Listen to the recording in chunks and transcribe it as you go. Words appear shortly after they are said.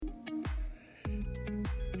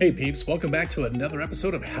Hey peeps, welcome back to another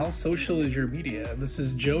episode of How Social Is Your Media. This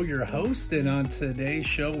is Joe, your host, and on today's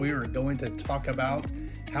show we are going to talk about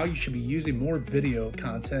how you should be using more video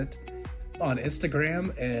content on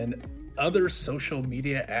Instagram and other social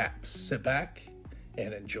media apps. Sit back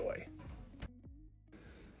and enjoy.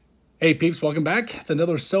 Hey peeps, welcome back. It's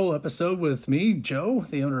another solo episode with me, Joe,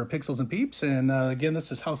 the owner of Pixels and Peeps, and again,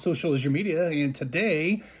 this is How Social Is Your Media, and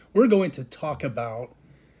today we're going to talk about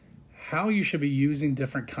how you should be using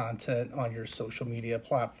different content on your social media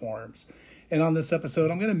platforms. And on this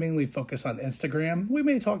episode, I'm going to mainly focus on Instagram. We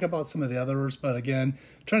may talk about some of the others, but again,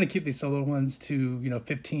 trying to keep these solo ones to,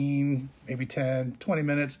 15, maybe 10, 20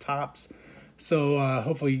 minutes tops. So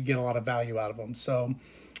hopefully you get a lot of value out of them.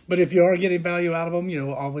 But if you are getting value out of them,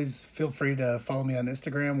 always feel free to follow me on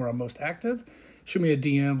Instagram where I'm most active. Shoot me a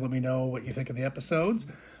DM, let me know what you think of the episodes.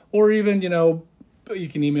 Or even, you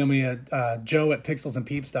can email me at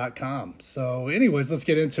joe@pixelsandpeeps.com. So anyways, let's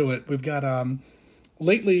get into it. We've got,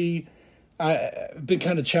 lately, I've been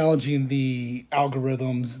kind of challenging the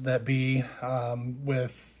algorithms that be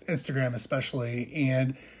with Instagram especially.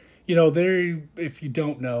 And, if you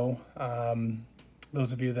don't know,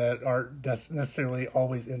 those of you that aren't necessarily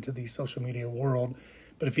always into the social media world,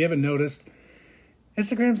 but if you haven't noticed,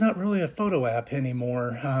 Instagram's not really a photo app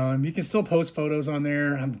anymore. You can still post photos on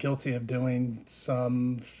there. I'm guilty of doing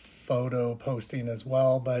some photo posting as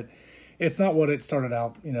well, but it's not what it started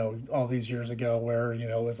out, all these years ago where,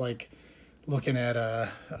 it was like looking at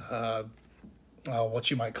what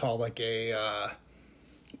you might call like a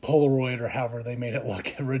Polaroid or however they made it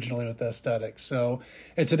look originally with the aesthetics. So,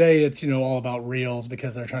 and today it's, all about Reels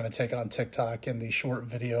because they're trying to take on TikTok in the short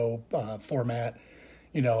video format.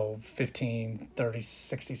 15, 30,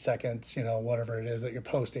 60 seconds, whatever it is that you're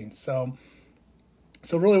posting. So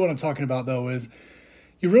really what I'm talking about though is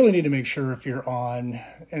you really need to make sure if you're on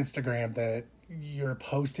Instagram that you're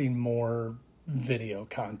posting more video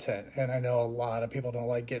content. And I know a lot of people don't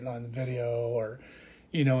like getting on video or,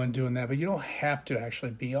 and doing that, but you don't have to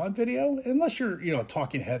actually be on video unless you're, a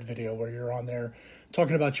talking head video where you're on there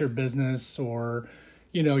talking about your business or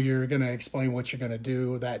you're going to explain what you're going to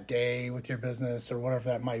do that day with your business or whatever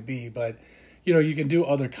that might be. But, you can do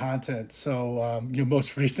other content. So,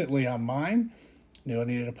 most recently on mine, I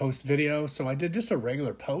needed to post video. So I did just a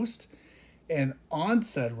regular post. And on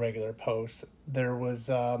said regular post, there was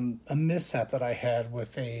a mishap that I had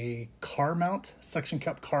with a car mount, suction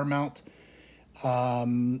cup car mount, a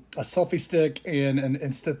selfie stick, and an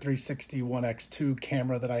Insta360 ONE X2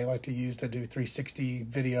 camera that I like to use to do 360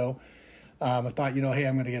 video. I thought, hey,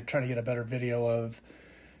 I'm going to try to get a better video of,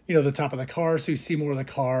 the top of the car so you see more of the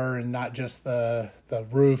car and not just the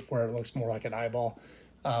roof where it looks more like an eyeball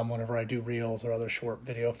whenever I do Reels or other short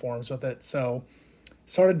video forms with it. So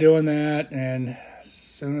started doing that, and as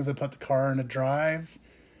soon as I put the car in a drive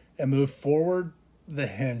and moved forward, the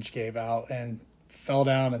hinge gave out and fell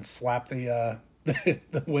down and slapped the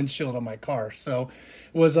windshield on my car. So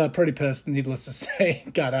was pretty pissed, needless to say.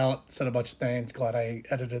 Got out, said a bunch of things. Glad I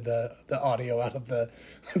edited the audio out of the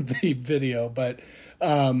video, but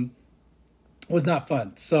was not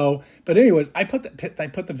fun. So, but anyways, I put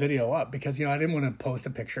the video up because I didn't want to post a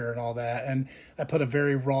picture and all that, and I put a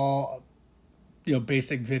very raw,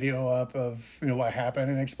 basic video up of what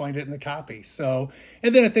happened and explained it in the copy. So,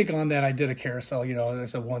 and then I think on that I did a carousel.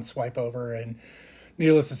 There's a one swipe over, and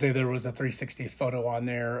needless to say, there was a 360 photo on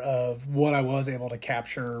there of what I was able to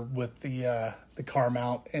capture with the car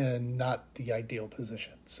mount and not the ideal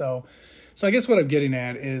position. So I guess what I'm getting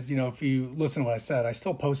at is, if you listen to what I said, I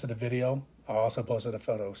still posted a video. I also posted a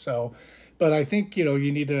photo. So, but I think,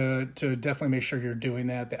 you need to definitely make sure you're doing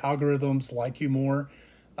that. The algorithms like you more,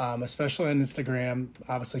 especially on Instagram.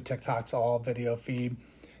 Obviously, TikTok's all video feed.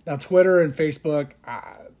 Now, Twitter and Facebook,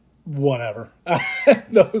 whatever.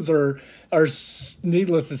 Those are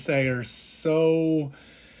needless to say are so,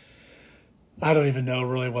 I don't even know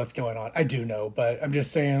really what's going on. I do know, but I'm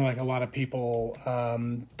just saying, like, a lot of people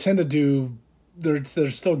tend to do,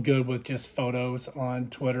 they're still good with just photos on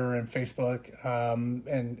Twitter and Facebook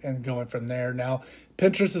and going from there. Now,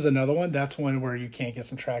 Pinterest is another one. That's one where you can't get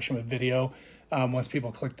some traction with video. Once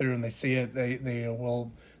people click through and they see it,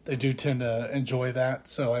 they do tend to enjoy that.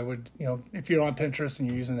 So I would, if you're on Pinterest and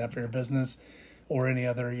you're using that for your business or any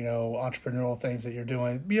other, entrepreneurial things that you're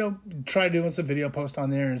doing, try doing some video posts on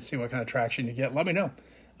there and see what kind of traction you get. Let me know.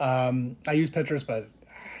 I use Pinterest, but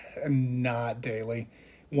not daily.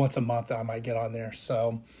 Once a month I might get on there.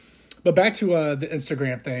 So, but back to the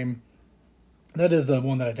Instagram thing. That is the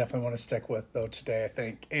one that I definitely want to stick with though today, I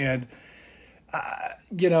think. And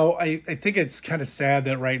I think it's kind of sad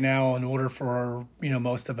that right now, in order for,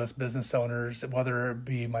 most of us business owners, whether it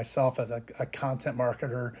be myself as a content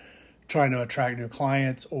marketer trying to attract new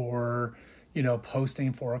clients, or,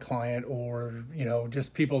 posting for a client, or,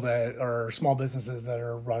 just people that are small businesses that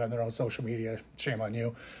are running their own social media, shame on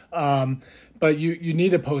you. But you need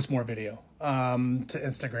to post more video, to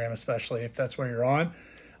Instagram, especially if that's where you're on.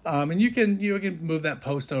 And you can move that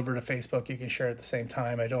post over to Facebook. You can share it at the same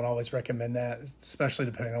time. I don't always recommend that, especially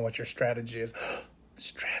depending on what your strategy is.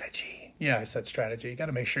 Strategy. Yeah, I said strategy. You got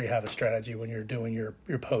to make sure you have a strategy when you're doing your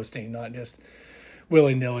posting, not just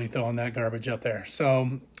willy-nilly throwing that garbage up there.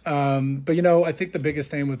 So, but I think the biggest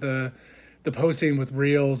thing with the posting with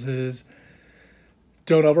Reels is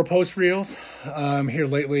don't overpost Reels. Here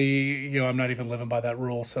lately, I'm not even living by that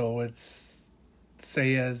rule. So it's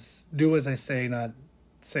do as I say, not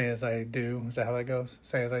say as I do. Is that how that goes?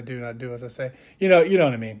 Say as I do, not do as I say. You know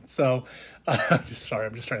what I mean. So, I'm just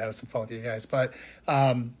trying to have some fun with you guys. But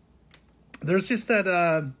there's just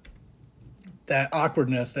that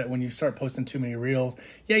awkwardness that when you start posting too many reels,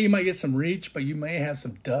 yeah, you might get some reach, but you may have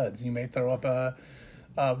some duds. You may throw up a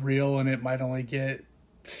reel and it might only get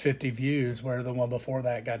 50 views, where the one before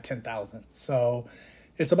that got 10,000. So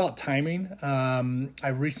it's about timing. I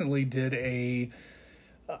recently did a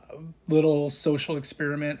little social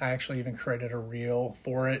experiment. I actually even created a reel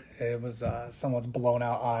for it. It was someone's blown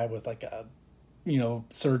out eye with like a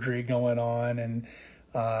surgery going on, and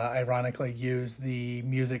ironically used the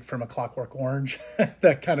music from A Clockwork Orange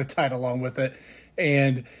that kind of tied along with it.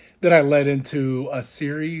 And then I led into a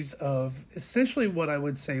series of essentially what I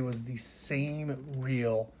would say was the same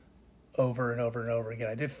reel over and over and over again.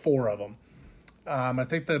 I did 4 of them. I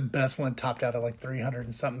think the best one topped out at like 300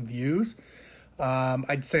 and something views.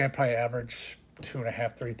 I'd say I probably average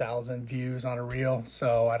 2,500, 3,000 views on a reel.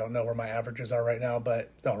 So I don't know where my averages are right now, but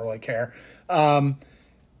don't really care.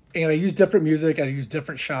 And I use different music. I use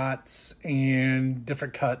different shots and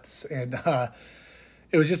different cuts. And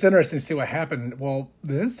it was just interesting to see what happened. Well,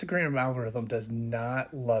 the Instagram algorithm does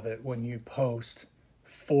not love it when you post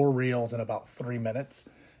 4 reels in about 3 minutes.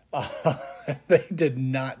 They did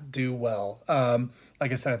not do well.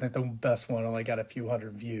 Like I said, I think the best one only got a few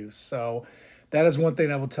hundred views. So that is one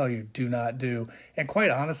thing I will tell you, do not do. And quite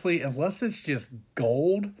honestly, unless it's just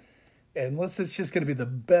gold, unless it's just going to be the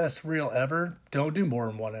best reel ever, don't do more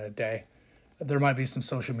than one in a day. There might be some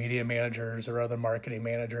social media managers or other marketing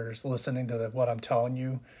managers listening to what I'm telling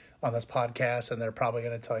you on this podcast, and they're probably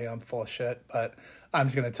going to tell you I'm full of shit. But I'm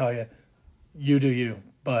just going to tell you, you do you.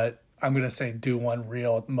 But I'm going to say do one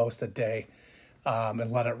reel at most a day,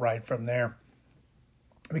 and let it ride from there.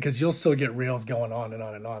 Because you'll still get reels going on and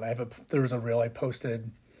on and on. There was a reel I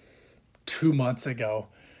posted 2 months ago.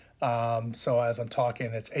 So as I'm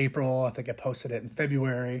talking, it's April. I think I posted it in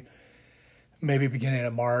February, maybe beginning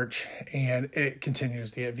of March, and it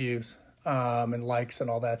continues to get views, and likes and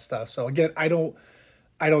all that stuff. So again, I don't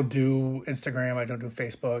do Instagram. I don't do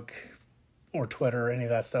Facebook or Twitter, any of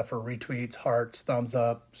that stuff, or retweets, hearts, thumbs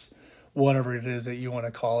ups, whatever it is that you want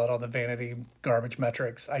to call it, all the vanity garbage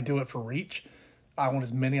metrics. I do it for reach. I want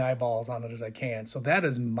as many eyeballs on it as I can. So that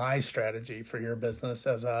is my strategy for your business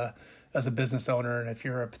as a business owner. And if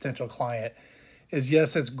you're a potential client, is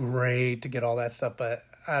yes, it's great to get all that stuff, but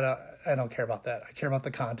I don't care about that. I care about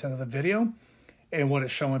the content of the video and what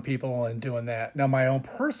it's showing people and doing that. Now, my own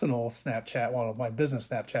personal Snapchat, one of my business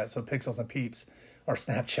Snapchat, so Pixels and Peeps, or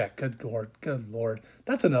Snapchat, good Lord.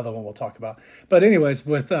 That's another one we'll talk about. But anyways,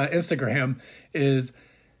 with Instagram is...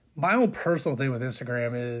 my own personal thing with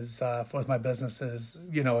Instagram is, with my business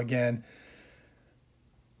is, again,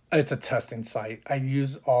 it's a testing site. I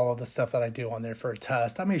use all of the stuff that I do on there for a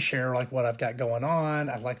test. I may share like what I've got going on.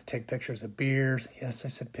 I like to take pictures of beers. Yes, I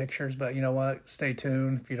said pictures, but you know what? Stay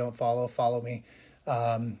tuned. If you don't follow me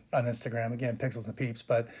on Instagram. Again, Pixels and Peeps.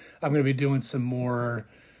 But I'm going to be doing some more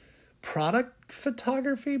product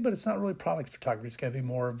photography, but it's not really product photography. It's going to be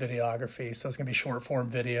more videography. So it's going to be short form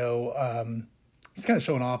video. Just kind of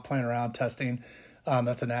showing off, playing around, testing.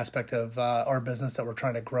 That's an aspect of our business that we're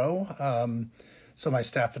trying to grow. So my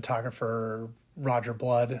staff photographer, Roger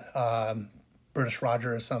Blood, British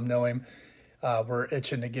Roger, as some know him, we're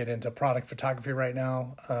itching to get into product photography right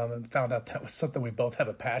now, and found out that was something we both have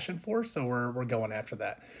a passion for. So we're going after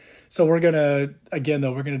that. So we're going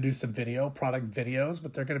to do some product videos,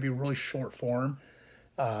 but they're going to be really short form.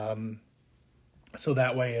 So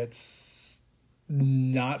that way it's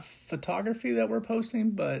not photography that we're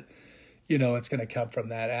posting, but it's going to come from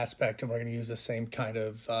that aspect, and we're going to use the same kind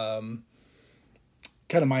of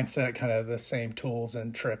kind of mindset, kind of the same tools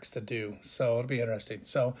and tricks to do. So it'll be interesting.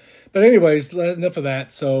 So, but anyways, enough of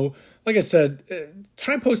that. So, like I said,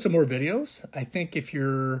 try posting more videos. I think if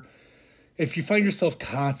you find yourself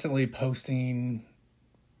constantly posting,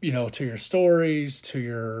 to your stories, to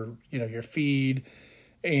your feed,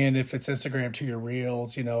 and if it's Instagram, to your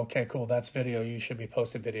reels, okay, cool, that's video. You should be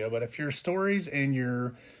posting video. But if your stories and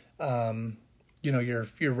your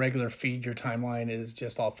your regular feed, your timeline is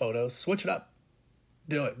just all photos, switch it up.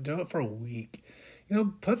 Do it for a week.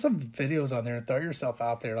 Put some videos on there and throw yourself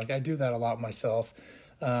out there. Like I do that a lot myself,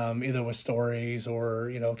 either with stories or,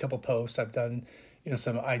 a couple posts. I've done,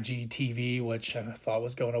 some IGTV, which I thought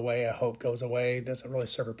was going away. I hope goes away. It doesn't really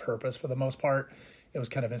serve a purpose for the most part. It was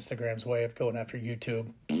kind of Instagram's way of going after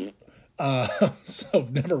YouTube. So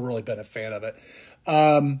I've never really been a fan of it.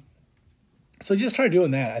 So just try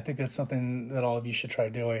doing that. I think that's something that all of you should try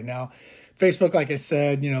doing. Now, Facebook, like I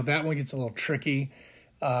said, that one gets a little tricky.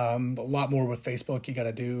 A lot more with Facebook. You got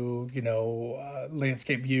to do,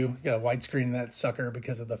 landscape view. You got to widescreen that sucker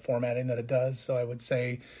because of the formatting that it does. So I would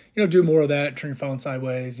say, do more of that. Turn your phone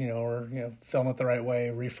sideways, or film it the right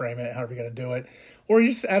way, reframe it, however you're going to do it, or you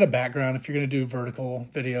just add a background. If you're going to do vertical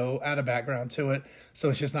video, add a background to it so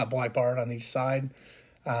it's just not black barred on each side.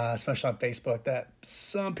 Especially on Facebook, that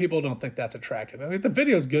some people don't think that's attractive. I mean, if the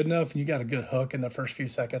video's good enough and you got a good hook in the first few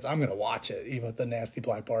seconds, I'm going to watch it, even with the nasty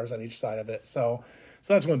black bars on each side of it. So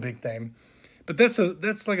that's one big thing. But that's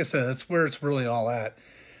like I said, that's where it's really all at.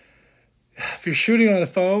 If you're shooting on a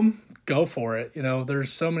phone, go for it.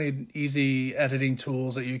 There's so many easy editing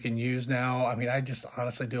tools that you can use now. I mean, I just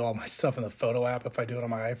honestly do all my stuff in the photo app if I do it on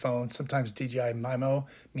my iPhone. Sometimes DJI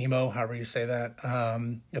Mimo, however you say that.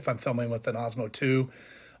 If I'm filming with an Osmo 2,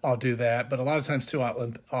 I'll do that. But a lot of times too,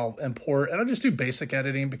 I'll import, and I'll just do basic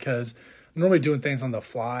editing because I'm normally doing things on the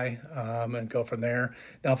fly and go from there.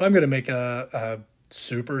 Now, if I'm going to make a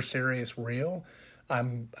super serious reel,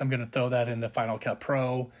 I'm going to throw that into Final Cut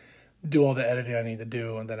Pro, do all the editing I need to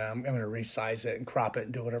do, and then I'm going to resize it and crop it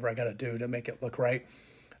and do whatever I got to do to make it look right.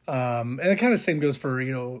 And the kind of same goes for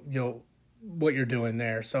what you're doing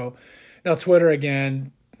there. So now Twitter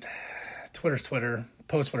again, Twitter's Twitter.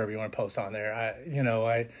 Post whatever you want to post on there.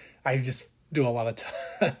 I just do a lot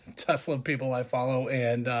of Tesla people I follow,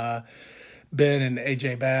 and Ben and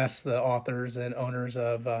AJ Bass, the authors and owners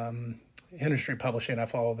of Hidden Street Publishing. I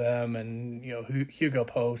follow them, and Hugo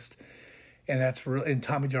Post, and that's really, and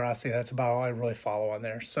Tommy Jarossi. That's about all I really follow on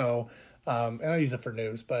there. So and I use it for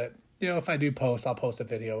news, but if I do post, I'll post a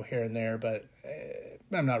video here and there, but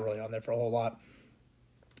I'm not really on there for a whole lot.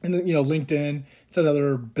 And then, LinkedIn, it's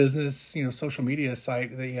another business, social media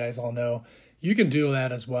site that you guys all know. You can do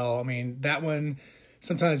that as well. I mean, that one,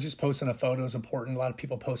 sometimes just posting a photo is important. A lot of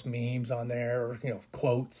people post memes on there or,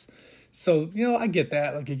 quotes. So, I get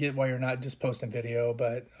that. Like, I get why you're not just posting video,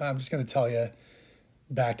 but I'm just going to tell you,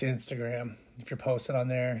 back to Instagram. If you're posting on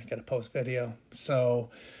there, you got to post video. So,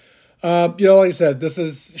 like I said, this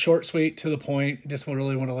is short, sweet, to the point. Just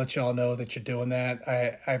really want to let you all know that you're doing that.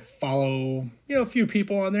 I follow, a few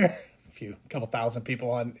people on there, a couple thousand people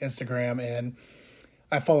on Instagram, and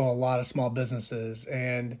I follow a lot of small businesses.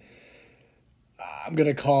 And I'm not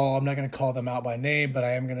going to call them out by name, but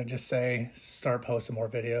I am going to just say, start posting more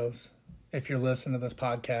videos. If you're listening to this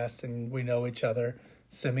podcast and we know each other,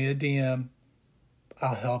 send me a DM.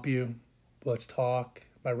 I'll help you. Let's talk.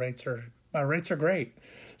 My rates are great.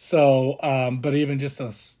 So, but even just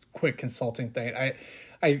a quick consulting thing,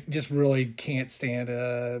 I just really can't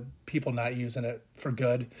stand people not using it for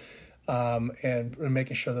good, and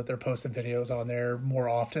making sure that they're posting videos on there more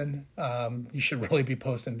often. You should really be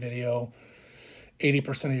posting video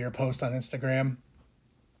 80% of your posts on Instagram.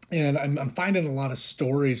 And I'm finding a lot of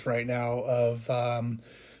stories right now of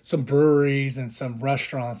some breweries and some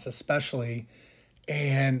restaurants especially,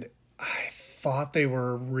 and I thought they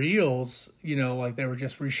were reels, like they were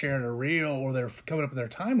just resharing a reel or they're coming up with their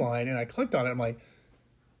timeline. And I clicked on it. I'm like,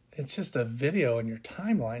 it's just a video in your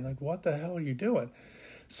timeline. Like, what the hell are you doing?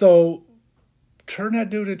 So turn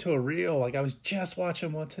that dude into a reel. Like, I was just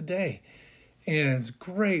watching one today, and it's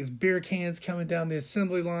great. It's beer cans coming down the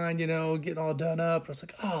assembly line, getting all done up. I was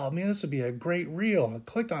like, oh man, this would be a great reel. I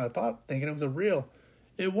clicked on it, thinking it was a reel.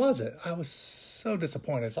 It wasn't. I was so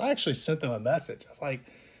disappointed. So I actually sent them a message. I was like,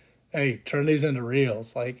 hey, turn these into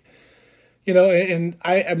reels. Like, and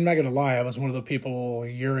I'm not going to lie. I was one of the people a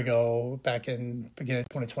year ago, back in beginning of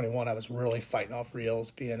 2021, I was really fighting off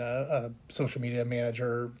reels, being a social media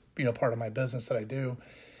manager, part of my business that I do.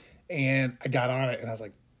 And I got on it and I was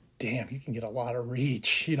like, damn, you can get a lot of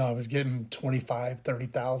reach. I was getting 25,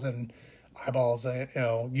 30,000 eyeballs,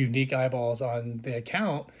 unique eyeballs on the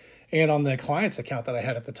account and on the client's account that I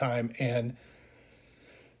had at the time. And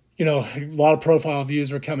a lot of profile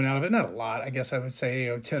views were coming out of it. Not a lot, I guess I would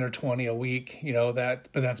say, 10 or 20 a week,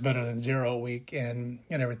 but that's better than 0 a week and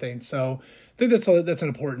everything. So I think that's an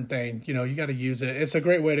important thing. You got to use it. It's a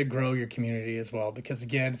great way to grow your community as well, because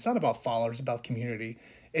again, it's not about followers, it's about community.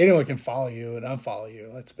 Anyone can follow you and unfollow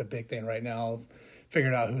you. That's a big thing right now, is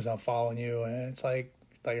figuring out who's unfollowing you. And it's like,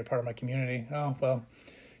 I thought you're part of my community. Oh, well,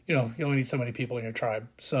 you only need so many people in your tribe.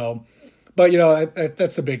 So, but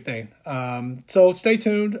that's the big thing. So stay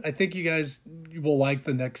tuned. I think you guys will like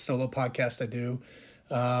the next solo podcast I do.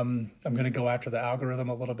 I'm going to go after the algorithm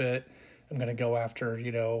a little bit. I'm going to go after,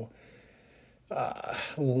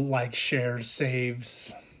 like, shares,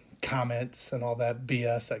 saves, comments, and all that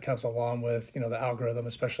BS that comes along with, the algorithm,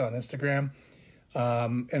 especially on Instagram,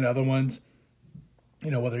 and other ones,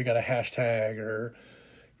 whether you got a hashtag or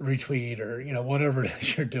retweet or, whatever it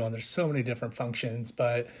is you're doing. There's so many different functions,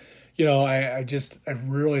 but I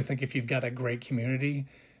really think if you've got a great community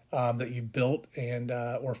that you built and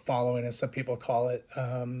or following, as some people call it,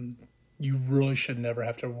 you really should never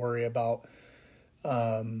have to worry about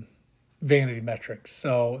vanity metrics.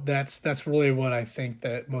 So that's really what I think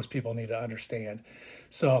that most people need to understand.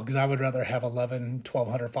 So, because I would rather have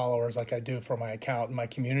 1,200 followers like I do for my account and my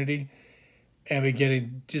community, and be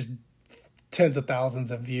getting just tens of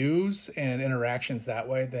thousands of views and interactions that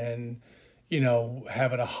way than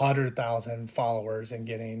having 100,000 followers and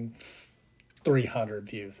getting 300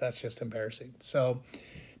 views. That's just embarrassing. So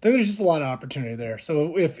there's just a lot of opportunity there.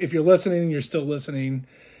 So if you're listening, you're still listening.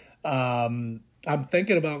 I'm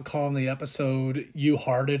thinking about calling the episode "You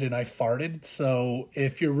Hearted and I Farted." So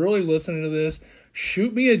if you're really listening to this,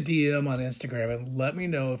 shoot me a DM on Instagram and let me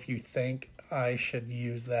know if you think I should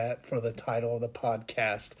use that for the title of the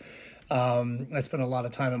podcast. I spent a lot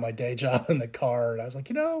of time in my day job in the car, and I was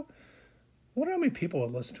like, I wonder how many people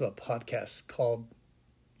would listen to a podcast called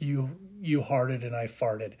You Hearted and I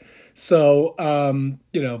Farted. So,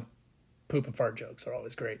 poop and fart jokes are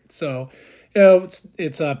always great. So, it's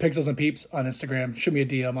Pixels and Peeps on Instagram. Shoot me a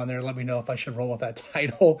DM on there. Let me know if I should roll with that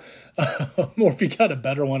title. Or if you got a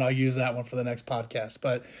better one, I'll use that one for the next podcast.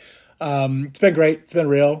 But it's been great. It's been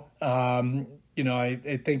real.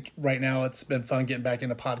 I think right now it's been fun getting back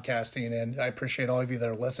into podcasting, and I appreciate all of you that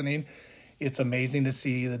are listening. It's amazing to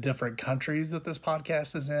see the different countries that this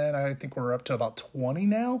podcast is in. I think we're up to about 20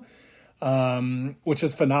 now, which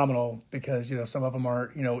is phenomenal because, some of them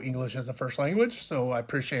aren't, English as a first language. So I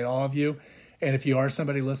appreciate all of you. And if you are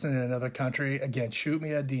somebody listening in another country, again, shoot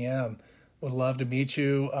me a DM. Would love to meet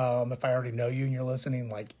you. If I already know you and you're listening,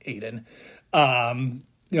 like Aiden,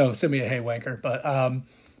 send me a hey wanker. But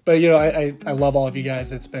I love all of you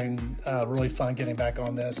guys. It's been really fun getting back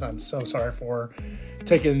on this. I'm so sorry for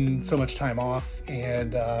taking so much time off.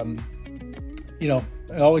 And,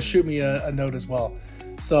 always shoot me a note as well.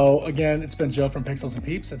 So, again, it's been Joe from Pixels and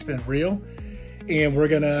Peeps. It's been real. And we're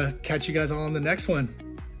going to catch you guys on the next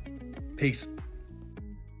one. Peace.